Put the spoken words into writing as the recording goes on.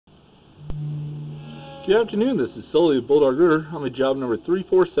Good afternoon, this is Sully of Bulldog Rooter. I'm at job number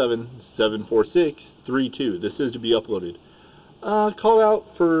 347-746-32. This is to be uploaded. Called out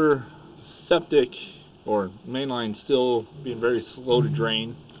for septic, or mainline still being very slow to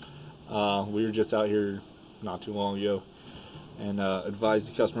drain. We were just out here not too long ago and advised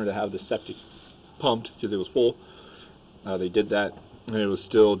the customer to have the septic pumped because it was full. They did that and it was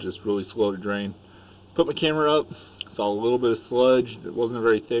still just really slow to drain. Put my camera up, saw a little bit of sludge. It wasn't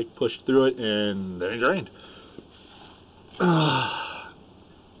very thick, pushed through it, and then it drained.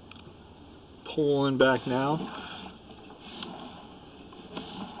 Pulling back now.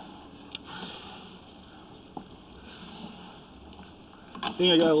 I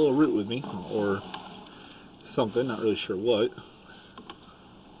think I got a little root with me, or something, not really sure what.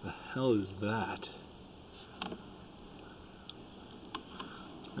 The hell is that?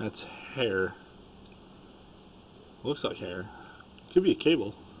 That's hair. Looks like hair. Could be a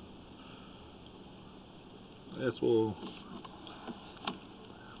cable. I guess we'll...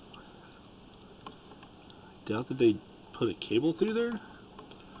 doubt that they put a cable through there.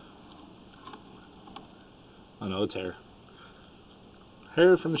 Oh no, it's hair.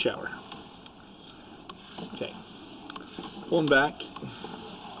 Hair from the shower. Okay. Pulling back.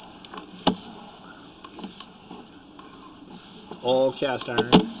 All cast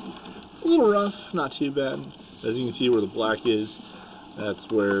iron. A little rough, not too bad. As you can see where the black is, that's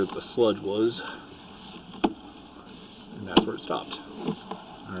where the sludge was. And that's where it stopped.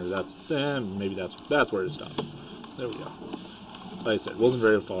 Or maybe that's where it stopped. There we go. Like I said, it wasn't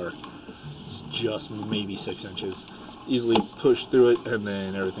very far. It's just maybe 6 inches. Easily pushed through it, and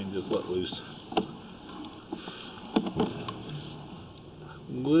then everything just let loose.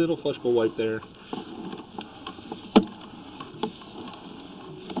 Little flushable wipe there.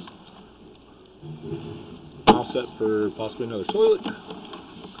 All set for possibly another toilet.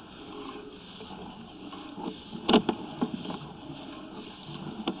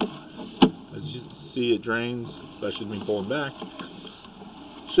 As you see, it drains, especially me pulling back.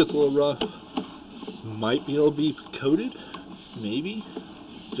 It's just a little rough. Might be able to be coated, maybe,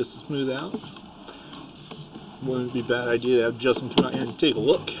 just to smooth out. Wouldn't be a bad idea to have Justin come out here and take a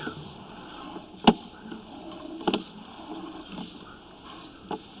look.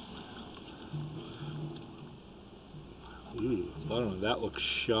 Ooh, the bottom of that looks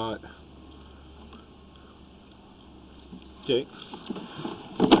shot. Okay,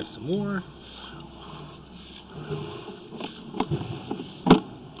 go back some more.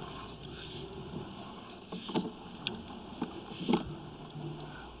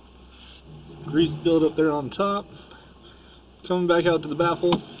 Grease build up there on top. Coming back out to the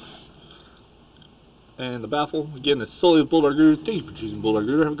baffle. And the baffle, again, is Sully of Bulldog Rooter. Thank you for choosing Bulldog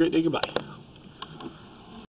Rooter. Have a great day. Goodbye.